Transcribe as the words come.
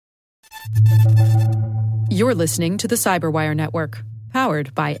You're listening to the Cyberwire Network,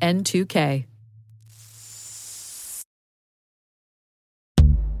 powered by N2K.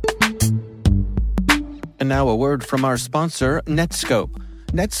 And now a word from our sponsor, Netskope.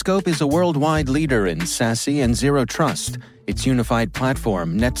 Netskope is a worldwide leader in SASE and Zero Trust. Its unified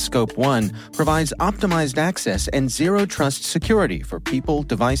platform, Netskope One, provides optimized access and Zero Trust security for people,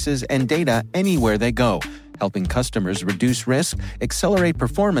 devices, and data anywhere they go, helping customers reduce risk, accelerate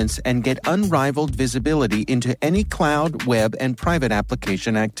performance, and get unrivaled visibility into any cloud, web, and private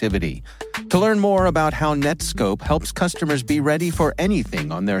application activity. To learn more about how Netskope helps customers be ready for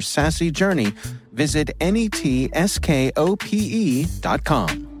anything on their SASE journey, visit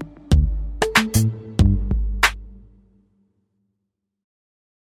netskope.com.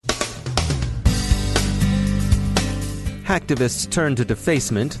 Hacktivists turn to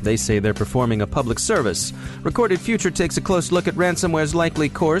defacement. They say they're performing a public service. Recorded Future takes a close look at ransomware's likely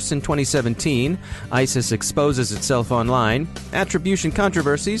course in 2017. ISIS exposes itself online. Attribution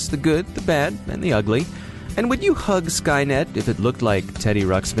controversies, the good, the bad, and the ugly. And would you hug Skynet if it looked like Teddy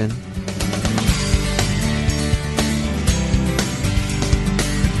Ruxpin?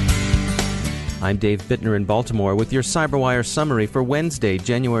 I'm Dave Bittner in Baltimore with your CyberWire summary for Wednesday,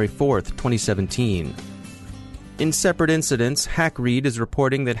 January 4th, 2017. In separate incidents, HackRead is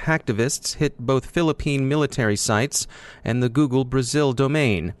reporting that hacktivists hit both Philippine military sites and the Google Brazil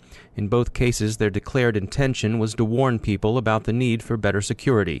domain. In both cases, their declared intention was to warn people about the need for better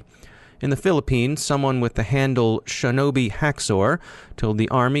security. In the Philippines, someone with the handle Shinobi Hacksaw told the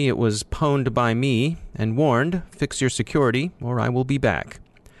army it was pwned by me and warned, "Fix your security or I will be back."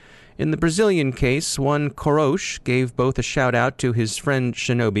 In the Brazilian case, one Korosh gave both a shout-out to his friend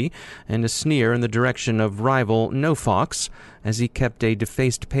Shinobi and a sneer in the direction of rival NoFox as he kept a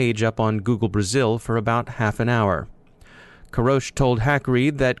defaced page up on Google Brazil for about half an hour. Korosh told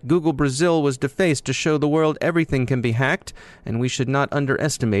HackRead that Google Brazil was defaced to show the world everything can be hacked and we should not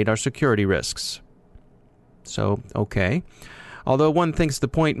underestimate our security risks. So, okay. Although one thinks the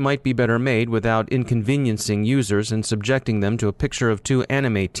point might be better made without inconveniencing users and subjecting them to a picture of two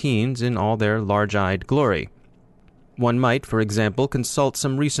anime teens in all their large-eyed glory. One might, for example, consult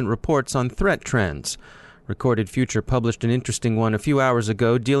some recent reports on threat trends. Recorded Future published an interesting one a few hours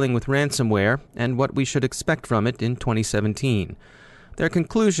ago dealing with ransomware and what we should expect from it in 2017. Their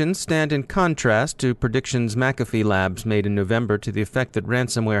conclusions stand in contrast to predictions McAfee Labs made in November to the effect that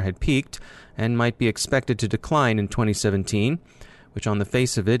ransomware had peaked and might be expected to decline in 2017, which on the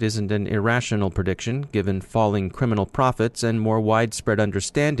face of it isn't an irrational prediction given falling criminal profits and more widespread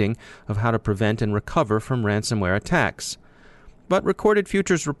understanding of how to prevent and recover from ransomware attacks. But Recorded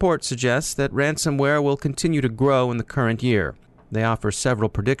Future's report suggests that ransomware will continue to grow in the current year. They offer several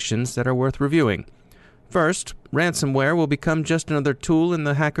predictions that are worth reviewing. First, ransomware will become just another tool in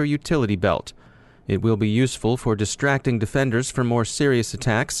the hacker utility belt. It will be useful for distracting defenders from more serious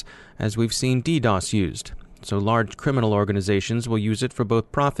attacks, as we've seen DDoS used. So large criminal organizations will use it for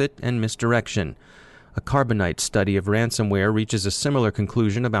both profit and misdirection. A Carbonite study of ransomware reaches a similar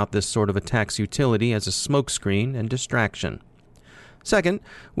conclusion about this sort of attack's utility as a smokescreen and distraction. Second,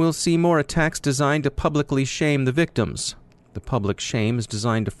 we'll see more attacks designed to publicly shame the victims. The public shame is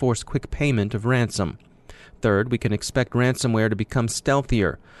designed to force quick payment of ransom. Third, we can expect ransomware to become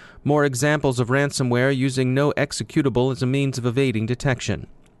stealthier. More examples of ransomware using no executable as a means of evading detection.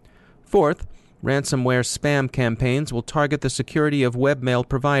 Fourth, ransomware spam campaigns will target the security of webmail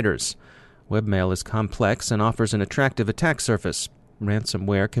providers. Webmail is complex and offers an attractive attack surface.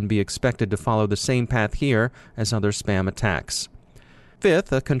 Ransomware can be expected to follow the same path here as other spam attacks.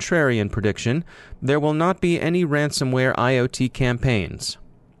 Fifth, a contrarian prediction, there will not be any ransomware IoT campaigns.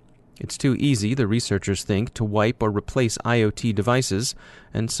 It's too easy, the researchers think, to wipe or replace IoT devices,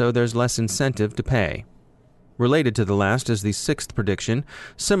 and so there's less incentive to pay. Related to the last is the sixth prediction.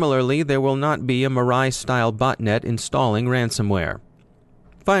 Similarly, there will not be a Mirai-style botnet installing ransomware.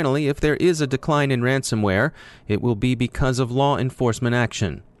 Finally, if there is a decline in ransomware, it will be because of law enforcement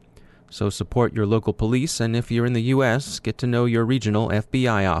action. So support your local police, and if you're in the U.S., get to know your regional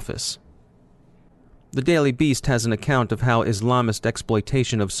FBI office. The Daily Beast has an account of how Islamist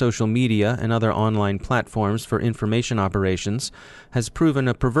exploitation of social media and other online platforms for information operations has proven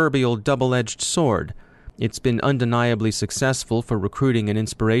a proverbial double-edged sword. It's been undeniably successful for recruiting and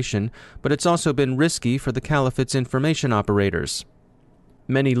inspiration, but it's also been risky for the caliphate's information operators.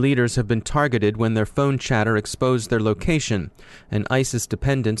 Many leaders have been targeted when their phone chatter exposed their location, and ISIS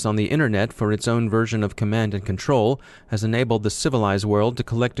dependence on the internet for its own version of command and control has enabled the civilized world to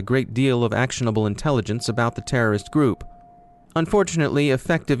collect a great deal of actionable intelligence about the terrorist group. Unfortunately,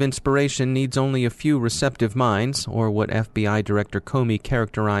 effective inspiration needs only a few receptive minds, or what FBI Director Comey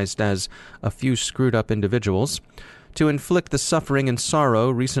characterized as a few screwed-up individuals, to inflict the suffering and sorrow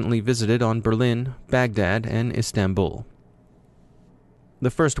recently visited on Berlin, Baghdad, and Istanbul.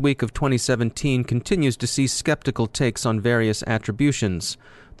 The first week of 2017 continues to see skeptical takes on various attributions.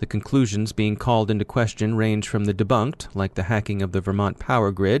 The conclusions being called into question range from the debunked, like the hacking of the Vermont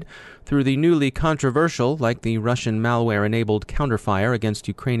power grid, through the newly controversial, like the Russian malware-enabled counterfire against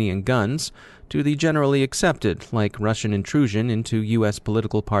Ukrainian guns, to the generally accepted, like Russian intrusion into U.S.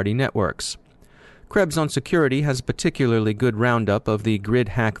 political party networks. Krebs on Security has a particularly good roundup of the grid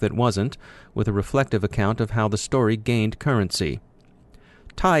hack that wasn't, with a reflective account of how the story gained currency.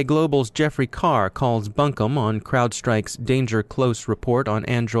 TIE Global's Jeffrey Carr calls bunkum on CrowdStrike's Danger Close report on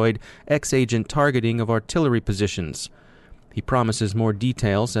Android X-agent targeting of artillery positions. He promises more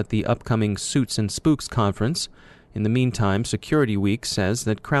details at the upcoming Suits and Spooks conference. In the meantime, Security Week says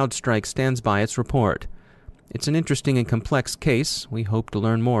that CrowdStrike stands by its report. It's an interesting and complex case. We hope to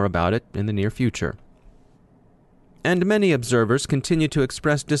learn more about it in the near future. And many observers continue to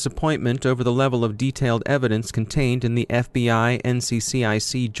express disappointment over the level of detailed evidence contained in the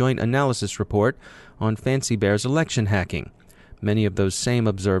FBI-NCCIC Joint Analysis Report on Fancy Bear's election hacking. Many of those same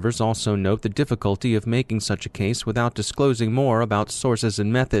observers also note the difficulty of making such a case without disclosing more about sources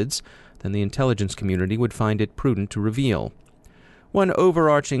and methods than the intelligence community would find it prudent to reveal. One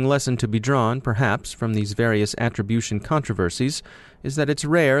overarching lesson to be drawn, perhaps, from these various attribution controversies is that it's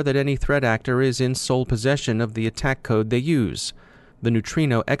rare that any threat actor is in sole possession of the attack code they use. The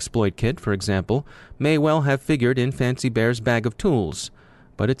neutrino exploit kit, for example, may well have figured in Fancy Bear's bag of tools,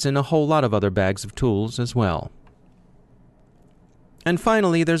 but it's in a whole lot of other bags of tools as well. And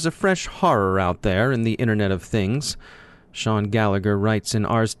finally, there's a fresh horror out there in the Internet of Things. Sean Gallagher writes in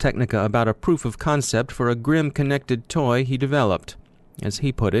Ars Technica about a proof of concept for a grim connected toy he developed. As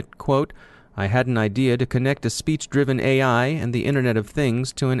he put it, quote, "I had an idea to connect a speech-driven AI and the Internet of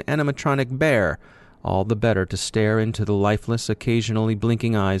Things to an animatronic bear, all the better to stare into the lifeless, occasionally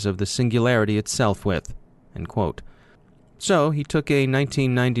blinking eyes of the singularity itself with." End quote. So he took a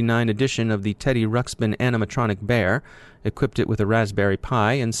 1999 edition of the Teddy Ruxpin animatronic bear, equipped it with a Raspberry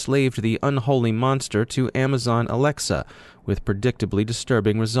Pi, and slaved the unholy monster to Amazon Alexa, with predictably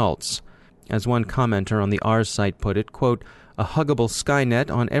disturbing results. As one commenter on the Ars site put it, quote, "A huggable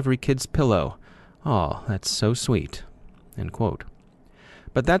Skynet on every kid's pillow. Oh, that's so sweet." End quote.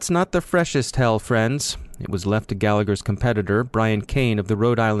 But that's not the freshest hell, friends. It was left to Gallagher's competitor, Brian Kane of the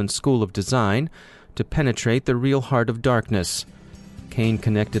Rhode Island School of Design, to penetrate the real heart of darkness. Kane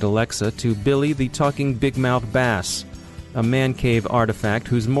connected Alexa to Billy the Talking Big Mouth Bass, a man cave artifact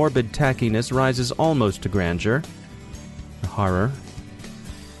whose morbid tackiness rises almost to grandeur. The horror.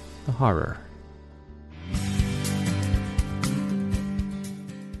 The horror.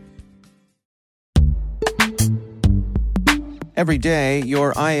 Every day,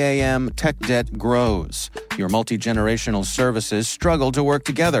 your IAM tech debt grows. Your multi-generational services struggle to work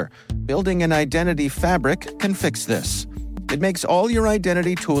together. Building an identity fabric can fix this. It makes all your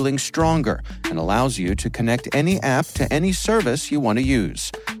identity tooling stronger and allows you to connect any app to any service you want to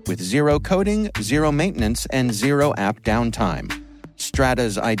use, with zero coding, zero maintenance, and zero app downtime.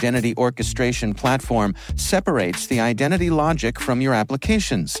 Strata's identity orchestration platform separates the identity logic from your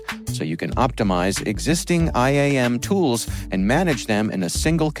applications, so you can optimize existing IAM tools and manage them in a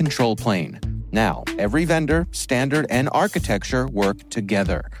single control plane. Now, every vendor, standard, and architecture work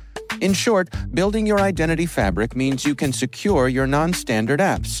together. In short, building your identity fabric means you can secure your non-standard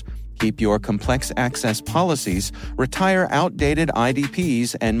apps, keep your complex access policies, retire outdated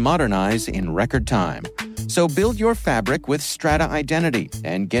IDPs, and modernize in record time. So build your fabric with Strata Identity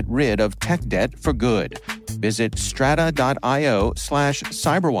and get rid of tech debt for good. Visit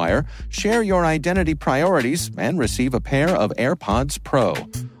strata.io/cyberwire, share your identity priorities, and receive a pair of AirPods Pro.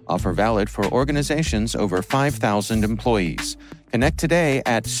 Offer valid for organizations over 5,000 employees. Connect today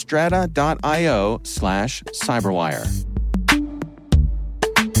at strata.io/cyberwire.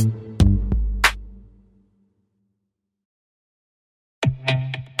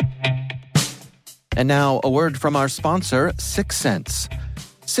 And now, a word from our sponsor, 6sense.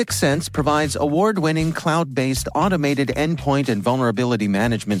 6sense provides award-winning cloud-based automated endpoint and vulnerability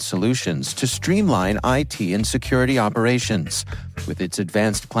management solutions to streamline IT and security operations. With its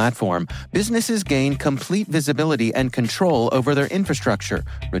advanced platform, businesses gain complete visibility and control over their infrastructure,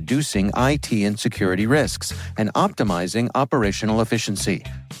 reducing IT and security risks and optimizing operational efficiency.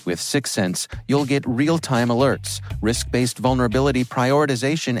 With 6sense, you'll get real-time alerts, risk-based vulnerability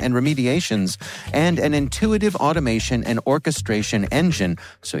prioritization and remediations, and an intuitive automation and orchestration engine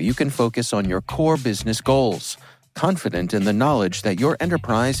so you can focus on your core business goals. confident in the knowledge that your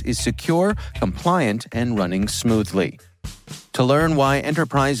enterprise is secure, compliant, and running smoothly. To learn why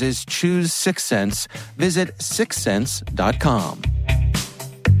enterprises choose Sixth Sense, visit sixthsense.com.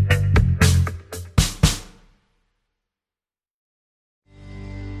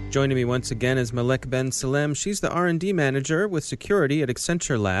 Joining me once again is Malek Ben Salem. She's the R&D manager with security at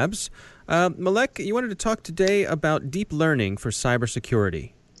Accenture Labs. Malek, you wanted to talk today about deep learning for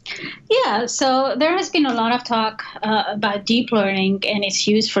cybersecurity. Yeah, so there has been a lot of talk about deep learning and its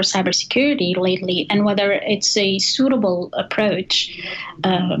use for cybersecurity lately, and whether it's a suitable approach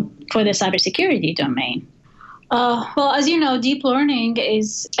for the cybersecurity domain. Well, as you know, deep learning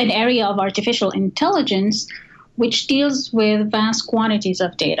is an area of artificial intelligence which deals with vast quantities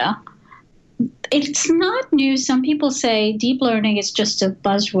of data. It's not new. Some people say deep learning is just a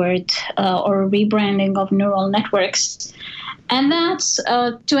buzzword or a rebranding of neural networks. And that's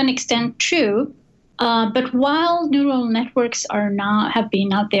to an extent true. But while neural networks have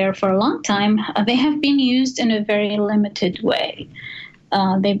been out there for a long time, they have been used in a very limited way.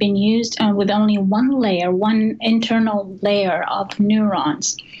 They've been used with only one internal layer of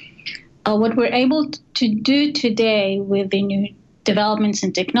neurons. What we're able to do today with the new developments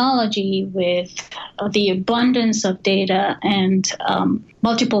in technology, with the abundance of data and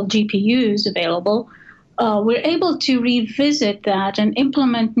multiple GPUs available, we're able to revisit that and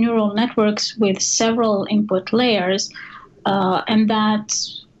implement neural networks with several input layers, and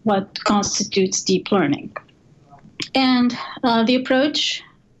that's what constitutes deep learning. And the approach,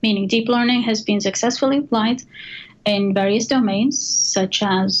 meaning deep learning, has been successfully applied in various domains, such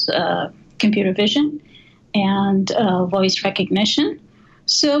as computer vision and voice recognition.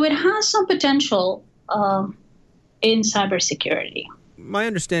 So it has some potential in cybersecurity. My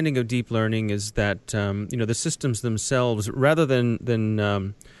understanding of deep learning is that the systems themselves, rather than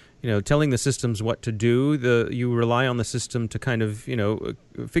telling the systems what to do, you rely on the system to kind of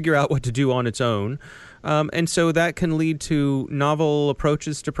figure out what to do on its own, and so that can lead to novel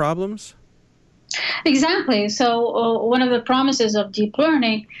approaches to problems. Exactly. So one of the promises of deep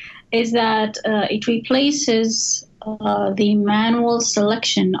learning is that it replaces the manual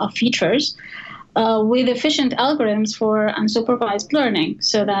selection of features with efficient algorithms for unsupervised learning,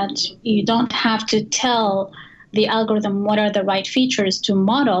 so that you don't have to tell the algorithm what are the right features to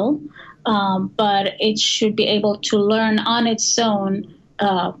model, but it should be able to learn on its own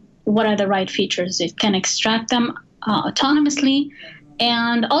what are the right features. It can extract them autonomously.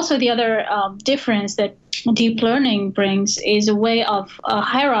 And also the other difference that deep learning brings is a way of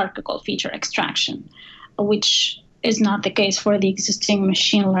hierarchical feature extraction, which is not the case for the existing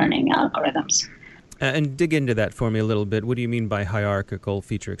machine learning algorithms. And dig into that for me a little bit. What do you mean by hierarchical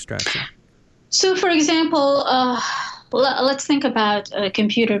feature extraction? So, for example, let's think about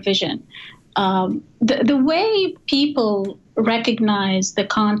computer vision. The way people recognize the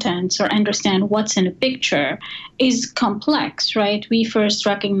contents or understand what's in a picture is complex, right? We first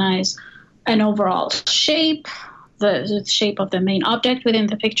recognize an overall shape, the shape of the main object within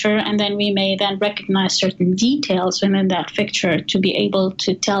the picture, and then we may then recognize certain details within that picture to be able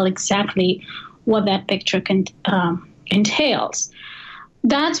to tell exactly what that picture entails.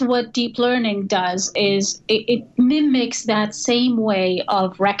 That's what deep learning does, is it mimics that same way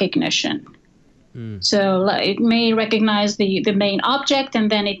of recognition. So it may recognize the main object, and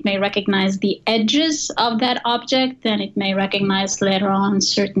then it may recognize the edges of that object, then it may recognize later on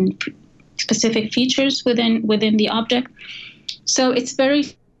certain specific features within the object. So it's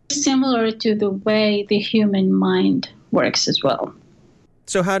very similar to the way the human mind works as well.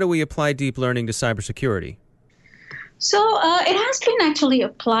 So how do we apply deep learning to cybersecurity? So it has been actually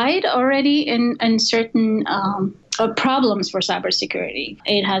applied already in certain problems for cybersecurity.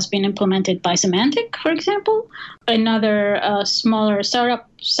 It has been implemented by Symantec, for example. Another smaller startup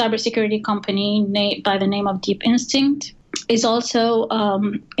cybersecurity company by the name of Deep Instinct is also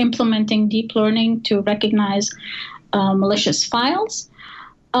implementing deep learning to recognize malicious files.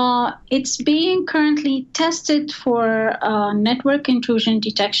 It's being currently tested for network intrusion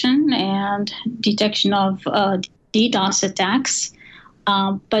detection and detection of DDoS attacks,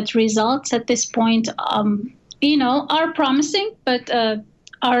 but results at this point, are promising, but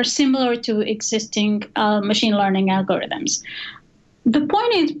are similar to existing machine learning algorithms. The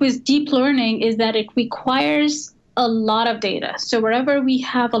point is with deep learning is that it requires a lot of data. So wherever we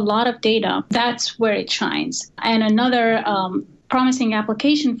have a lot of data, that's where it shines. And another promising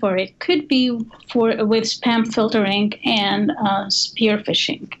application for it could be with spam filtering and spear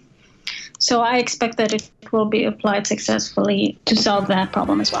phishing. So I expect that it will be applied successfully to solve that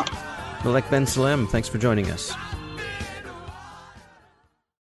problem as well. Malek Ben Salem, thanks for joining us.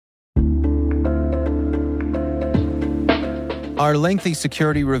 Are lengthy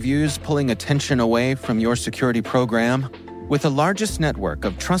security reviews pulling attention away from your security program? With the largest network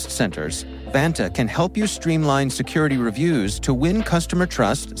of trust centers, Vanta can help you streamline security reviews to win customer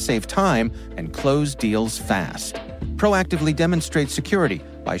trust, save time, and close deals fast. Proactively demonstrate security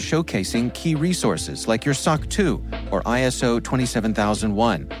by showcasing key resources like your SOC 2 or ISO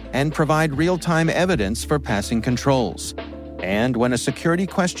 27001 and provide real-time evidence for passing controls. And when a security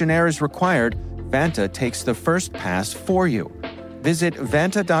questionnaire is required, Vanta takes the first pass for you. Visit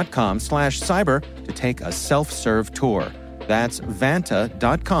vanta.com/cyber to take a self-serve tour. That's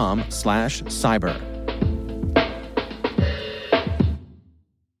vanta.com/cyber.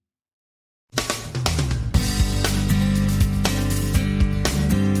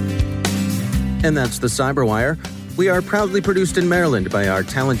 And that's the Cyberwire. We are proudly produced in Maryland by our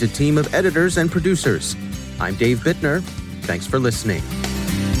talented team of editors and producers. I'm Dave Bittner. Thanks for listening.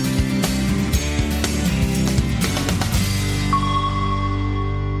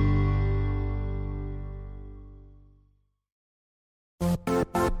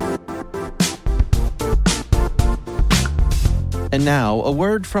 And now, a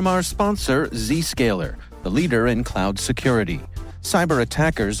word from our sponsor, Zscaler, the leader in cloud security. Cyber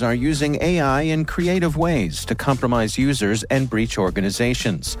attackers are using AI in creative ways to compromise users and breach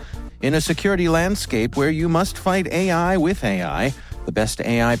organizations. In a security landscape where you must fight AI with AI, the best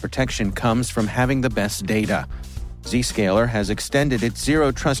AI protection comes from having the best data. Zscaler has extended its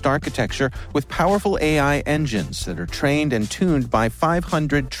zero-trust architecture with powerful AI engines that are trained and tuned by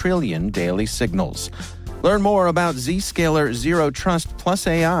 500 trillion daily signals. Learn more about Zscaler Zero Trust Plus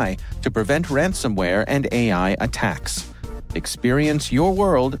AI to prevent ransomware and AI attacks. Experience your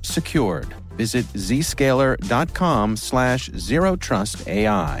world secured. Visit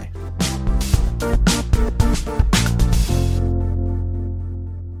zscaler.com/zerotrustai.